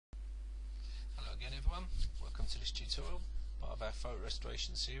everyone, welcome to this tutorial, part of our photo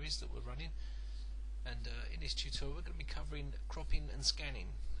restoration series that we're running. And in this tutorial we're going to be covering cropping and scanning,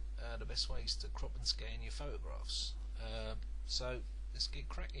 the best ways to crop and scan your photographs. So let's get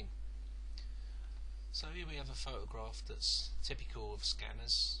cracking. So here we have a photograph that's typical of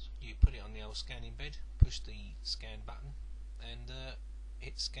scanners. You put it on the old scanning bed, push the scan button, and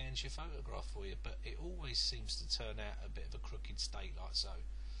it scans your photograph for you, but it always seems to turn out a bit of a crooked state like so.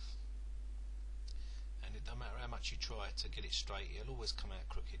 And it don't matter how much you try to get it straight, it'll always come out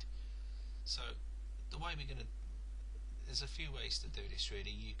crooked. So the way there's a few ways to do this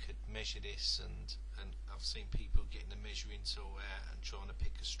really. You could measure this, and I've seen people getting the measuring tool out and trying to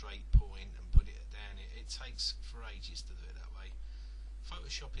pick a straight point and put it down. It takes for ages to do it that way.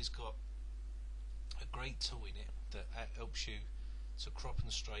 Photoshop has got a great tool in it that helps you to crop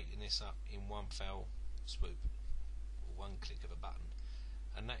and straighten this up in one fell swoop, or one click of a button,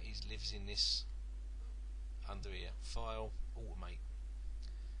 and that lives in this under here, File, Automate,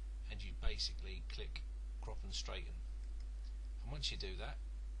 and you basically click crop and straighten, and once you do that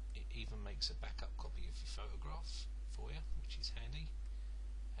it even makes a backup copy of your photograph for you, which is handy,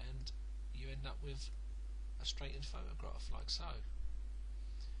 and you end up with a straightened photograph like so.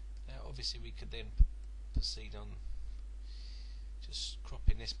 Now obviously we could then proceed on just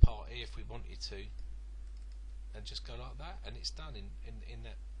cropping this part here if we wanted to, and just go like that, and it's done in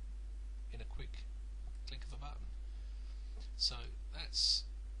a quick click of a button. So that's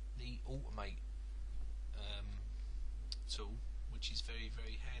the Automate tool, which is very,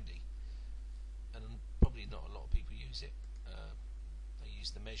 very handy, and probably not a lot of people use it. They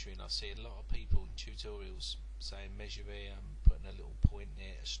use the measuring. I see a lot of people in tutorials saying measure here and putting a little point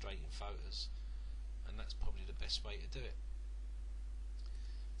there to straighten photos, and that's probably the best way to do it.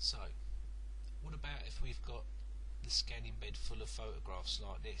 So what about if we've got the scanning bed full of photographs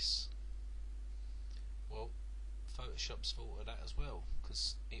like this? Well, Photoshop's thought of that as well,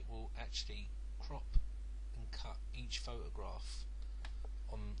 because it will actually crop and cut each photograph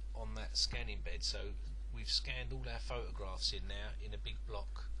on that scanning bed. So we've scanned all our photographs in now in a big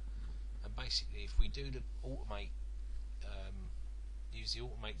block, and basically if we do the Automate, use the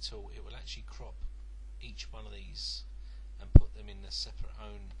Automate tool, it will actually crop each one of these and put them in a separate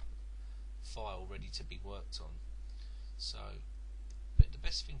own file ready to be worked on. So but the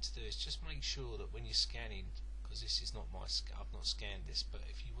best thing to do is just make sure that when you're scanning, because this is not I've not scanned this, but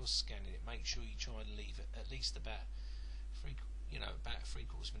if you was scanning it, make sure you try and leave it at least about about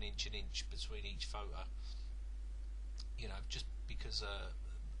 3/4 of an inch between each photo. Just because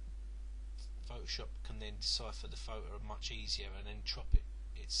Photoshop can then decipher the photo much easier and then chop it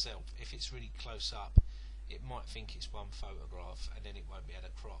itself. If it's really close up, it might think it's one photograph and then it won't be able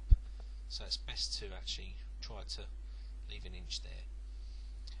to crop. So it's best to actually try to leave an inch there.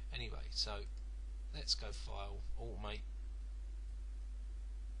 Anyway, so let's go File, Automate,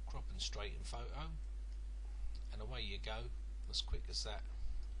 Crop and Straighten Photo, and away you go, as quick as that,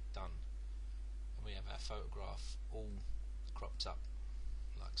 done. And we have our photograph all cropped up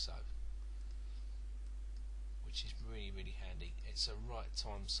like so, which is really, really handy. It's a right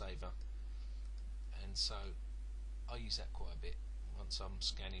time saver, and so I use that quite a bit once I'm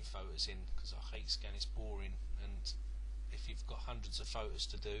scanning photos in, because I hate scanning, it's boring. And if you've got hundreds of photos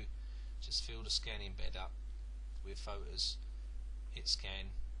to do, just fill the scanning bed up with photos, hit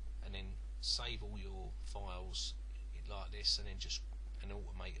scan, and then save all your files like this, and then just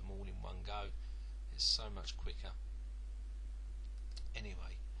automate them all in one go. It's so much quicker.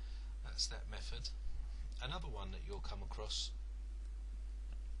 Anyway, that's that method. Another one that you'll come across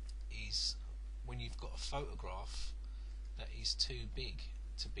is when you've got a photograph that is too big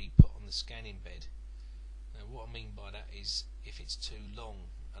to be put on the scanning bed. Now what I mean by that is if it's too long,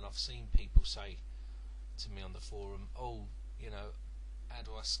 and I've seen people say to me on the forum, oh, how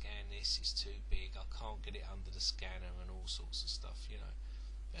do I scan this, it's too big, I can't get it under the scanner, and all sorts of stuff.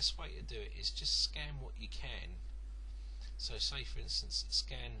 Best way to do it is just scan what you can. So say for instance,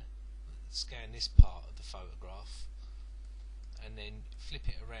 scan this part of the photograph, and then flip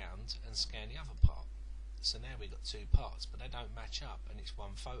it around and scan the other part. So now we've got two parts, but they don't match up, and it's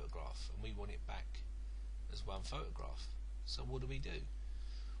one photograph, and we want it back as one photograph. So what do we do?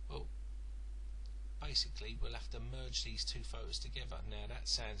 Well, basically we'll have to merge these two photos together. Now that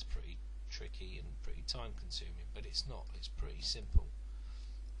sounds pretty tricky and pretty time consuming, but it's not. It's pretty simple.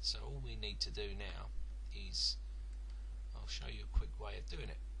 So all we need to do now is, I'll show you a quick way of doing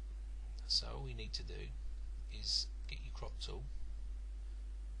it. So all we need to do is get your crop tool,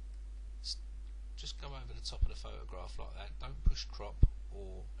 just go over the top of the photograph like that, don't push crop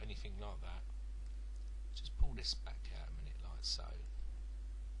or anything like that, just pull this back out a minute like so,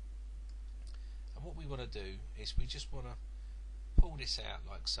 and what we want to do is we just want to pull this out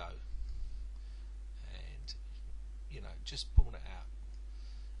like so, and just pull it out,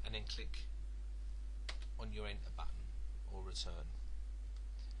 and then click on your enter button or return.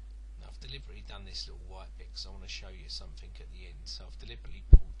 Now I've deliberately done this little white bit because I want to show you something at the end, so I've deliberately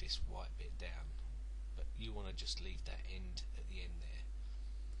pulled this white bit down, but you want to just leave that end at the end there.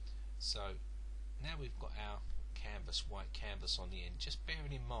 So now we've got our canvas, white canvas on the end, just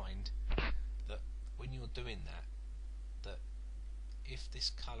bearing in mind that when you're doing that if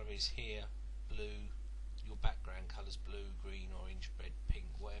this colour is here blue, your background colour's blue, green, orange, red, pink,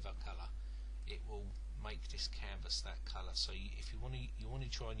 whatever colour, it will make this canvas that colour. So if you want to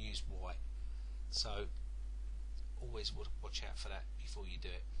try and use white, so always watch out for that before you do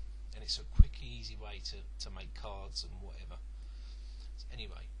it, and it's a quick easy way to make cards and whatever. So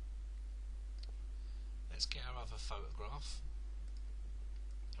anyway, let's get our other photograph,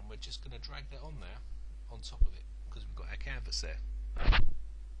 and we're just going to drag that on there on top of it because we've got our canvas there.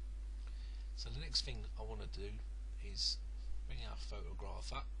 So the next thing I want to do is bring our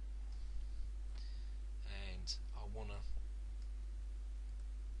photograph up, and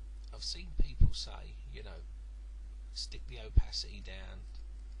I've seen people say, stick the opacity down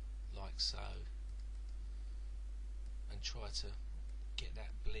like so and try to get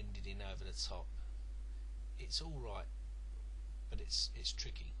that blended in over the top. It's alright, but it's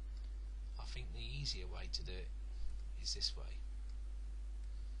tricky. I think the easier way to do it is this way.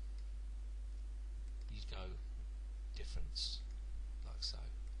 You go difference like so.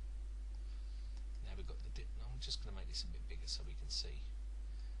 Now we've got the dip. I'm just going to make this a bit bigger so we can see.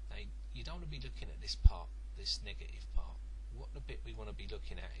 Now you don't want to be looking at this part, this negative part. What the bit we want to be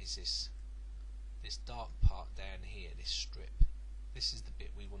looking at is this dark part down here, this strip. This is the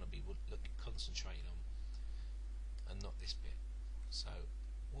bit we want to be concentrating on, and not this bit. So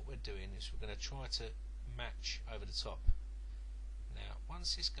what we're doing is we're going to try to match over the top. Now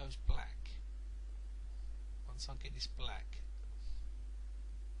once this goes black, once I get this black,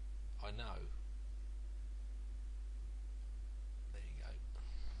 I know, there you go,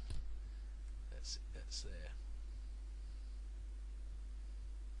 that's there,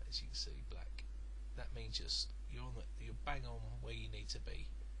 as you can see, black. That means you're bang on where you need to be,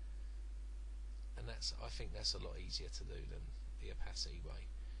 and I think that's a lot easier to do than the opacity way,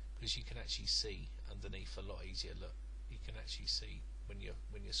 because you can actually see underneath a lot easier. Look, you can actually see when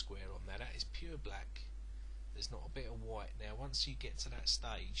you're square on there. That is pure black. There's not a bit of white. Now once you get to that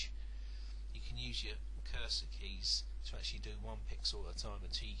stage, you can use your cursor keys to actually do 1 pixel at a time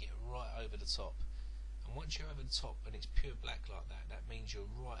until you get right over the top. And once you're over the top and it's pure black like that, that means you're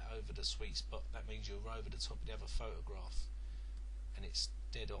right over the sweet spot. That means you're over the top of the other photograph, and it's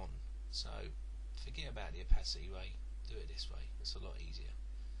dead on. So forget about the opacity way, do it this way. It's a lot easier.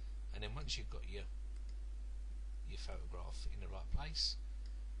 And then once you've got your photograph in the right place,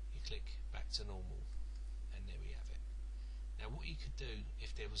 you click back to normal, and there we have it. Now what you could do,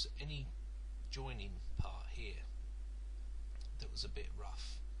 if there was any joining part here that was a bit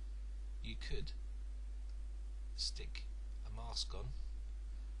rough, you could stick a mask on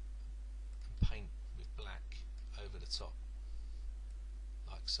and paint with black over the top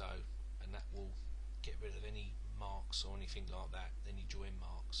like so, and that will get rid of any marks or anything like that. Then you join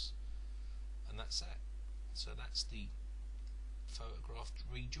marks, and that's that. So that's the photograph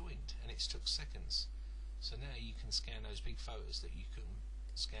rejoined, and it took seconds. So now you can scan those big photos that you couldn't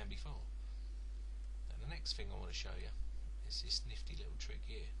scan before. Now the next thing I want to show you is this nifty little trick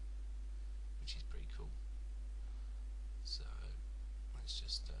here, which is pretty cool. So let's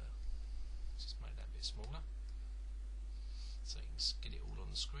just make that a bit smaller so you can get it all on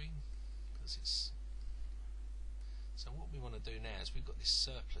the screen, because it's. So what we want to do now is we've got this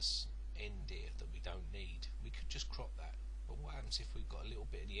surplus end here that we don't need. We could just crop that, but what happens if we've got a little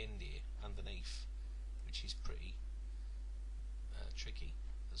bit of the end here underneath, which is pretty tricky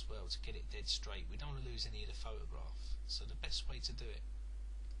as well to get it dead straight. We don't want to lose any of the photograph. So the best way to do it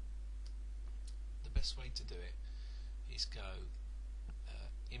is go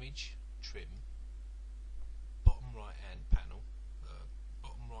image, trim, bottom right hand panel,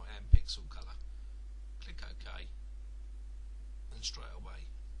 bottom right hand pixel color, click OK, and straight away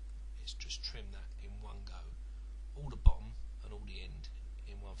it's just trim that in one go, all the bottom and all the end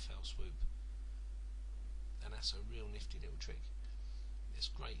in one fell swoop. And that's a real nifty little trick. It's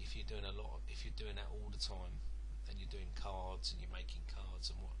great if you're doing if you're doing that all the time and you're doing cards and you're making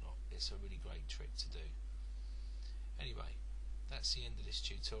cards and whatnot. It's a really great trick to do. Anyway, that's the end of this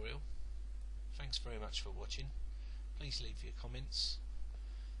tutorial. Thanks very much for watching. Please leave your comments,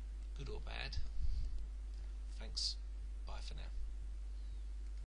 good or bad. Thanks. Bye for now.